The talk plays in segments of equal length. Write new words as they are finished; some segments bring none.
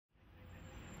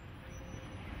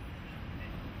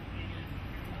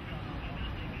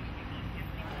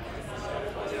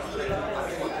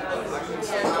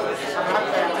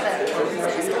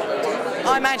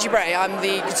Angie Bray. I'm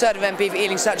the Conservative MP for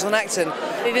Ealing, Satchel and Acton.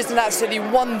 It is an absolutely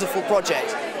wonderful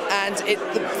project, and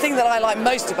the thing that I like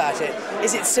most about it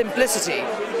is its simplicity.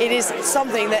 It is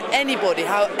something that anybody,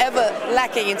 however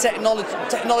lacking in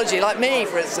technology, like me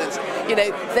for instance,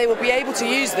 they will be able to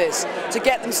use this to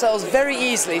get themselves very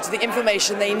easily to the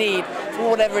information they need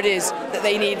for whatever it is that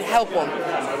they need help on.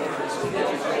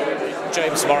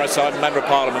 James Morris, I'm Member of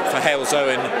Parliament for Hales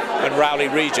Owen and Rowley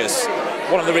Regis.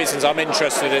 One of the reasons I'm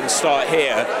interested in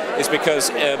StartHere is because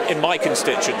in my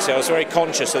constituency I was very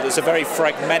conscious that there's a very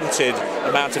fragmented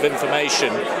amount of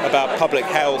information about public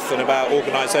health and about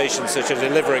organisations that are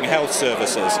delivering health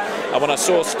services. And when I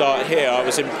saw StartHere, I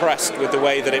was impressed with the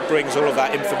way that it brings all of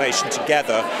that information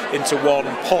together into one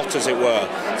pot, as it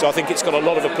were. So I think it's got a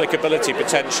lot of applicability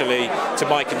potentially to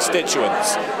my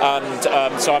constituents,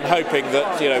 and so I'm hoping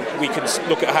that we can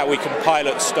look at how we can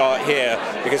pilot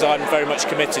StartHere, because I'm very much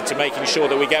committed to making sure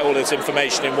that we get all this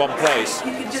information in one place.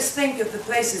 You could just think of the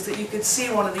places that you could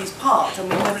see one of these parked. I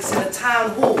mean, whether it's in a town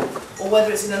hall, or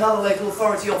whether it's in another local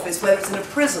authority office, whether it's in a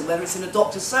prison, whether it's in a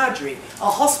doctor's surgery, a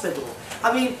hospital.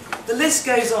 I mean, the list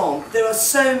goes on. There are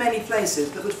so many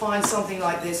places that would find something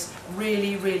like this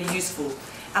really, really useful.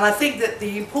 And I think that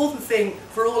the important thing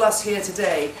for all us here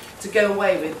today to go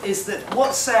away with is that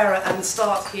what Sarah and the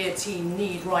StartHere team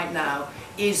need right now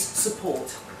is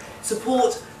support.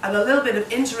 Support and a little bit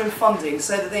of interim funding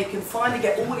so that they can finally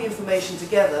get all the information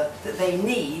together that they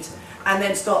need and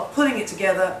then start putting it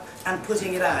together and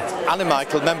putting it out. Alan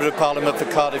Michael, Member of Parliament for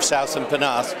Cardiff South and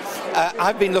Penarth.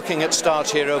 I've been looking at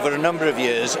StartHere over a number of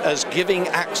years as giving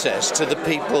access to the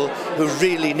people who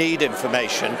really need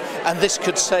information, and this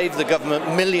could save the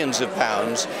government millions of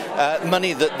pounds,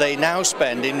 money that they now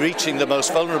spend in reaching the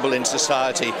most vulnerable in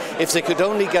society. If they could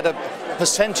only get a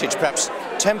percentage, perhaps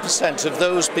 10% of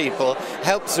those people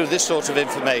helped through this sort of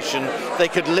information, they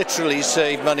could literally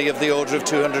save money of the order of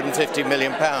 £250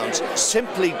 million.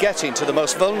 Simply getting to the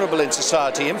most vulnerable in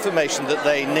society information that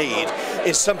they need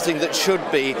is something that should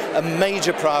be a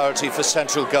major priority for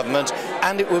central government,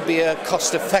 and it would be a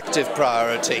cost-effective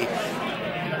priority.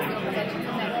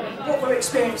 What we're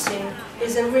experiencing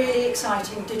is a really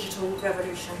exciting digital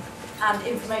revolution and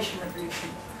information revolution.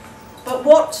 But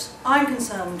what I'm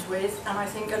concerned with, and I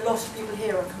think a lot of people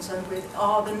here are concerned with,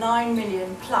 are the 9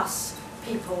 million plus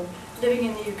people living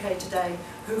in the UK today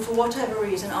who, for whatever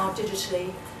reason, are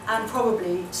digitally and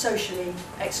probably socially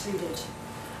excluded.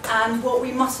 And what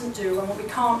we mustn't do and what we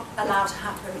can't allow to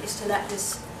happen is to let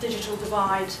this digital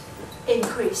divide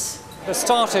increase. The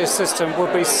StartHere system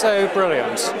would be so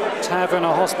brilliant to have in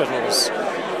our hospitals,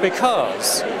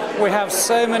 because we have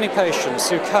so many patients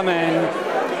who come in,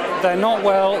 they're not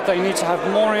well, they need to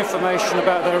have more information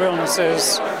about their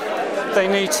illnesses, they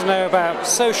need to know about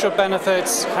social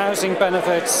benefits, housing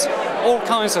benefits, all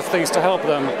kinds of things to help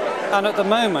them, and at the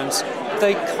moment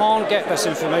they can't get this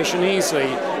information easily.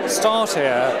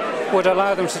 StartHere would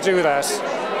allow them to do that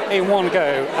in one go,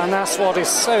 and that's what is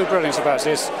so brilliant about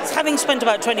it. Having spent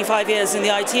about 25 years in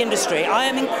the IT industry, I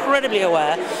am incredibly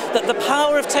aware that the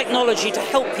power of technology to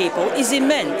help people is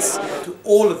immense. To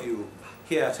all of you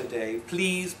here today,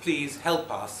 please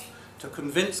help us to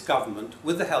convince government,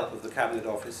 with the help of the Cabinet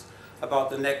Office,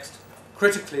 about the next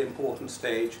critically important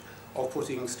stage of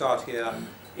putting StartHere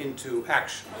into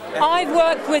action. I've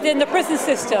worked within the prison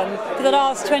system for the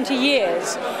last 20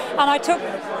 years, and I took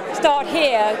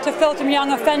StartHere to Feltham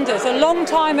Young Offenders a long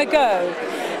time ago.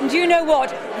 And do you know what?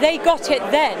 They got it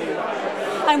then.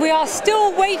 And we are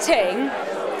still waiting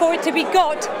for it to be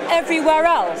got everywhere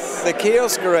else. The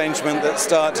kiosk arrangement that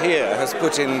StartHere has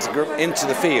put into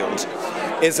the field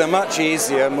is a much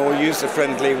easier, more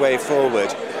user-friendly way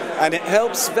forward. And it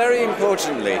helps, very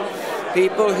importantly,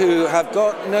 people who have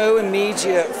got no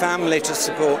immediate family to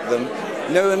support them,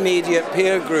 no immediate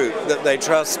peer group that they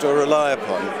trust or rely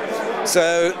upon.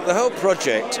 So the whole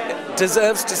project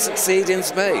deserves to succeed in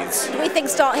spades. We think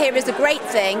StartHere is a great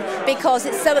thing because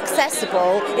it's so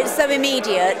accessible, it's so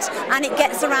immediate, and it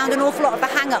gets around an awful lot of the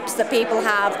hang-ups that people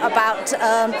have about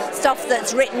stuff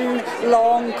that's written,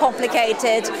 long,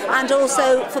 complicated, and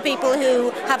also for people who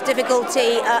have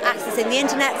difficulty accessing the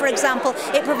internet, for example,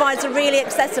 it provides a really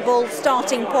accessible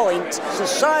starting point.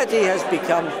 Society has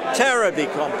become terribly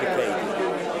complicated,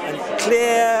 and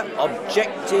clear,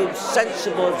 objective,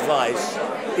 sensible advice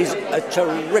is a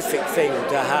terrific thing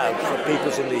to have for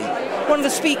people to need. One of the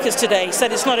speakers today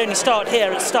said it's not only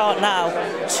StartHere, it's Start Now.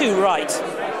 Too right.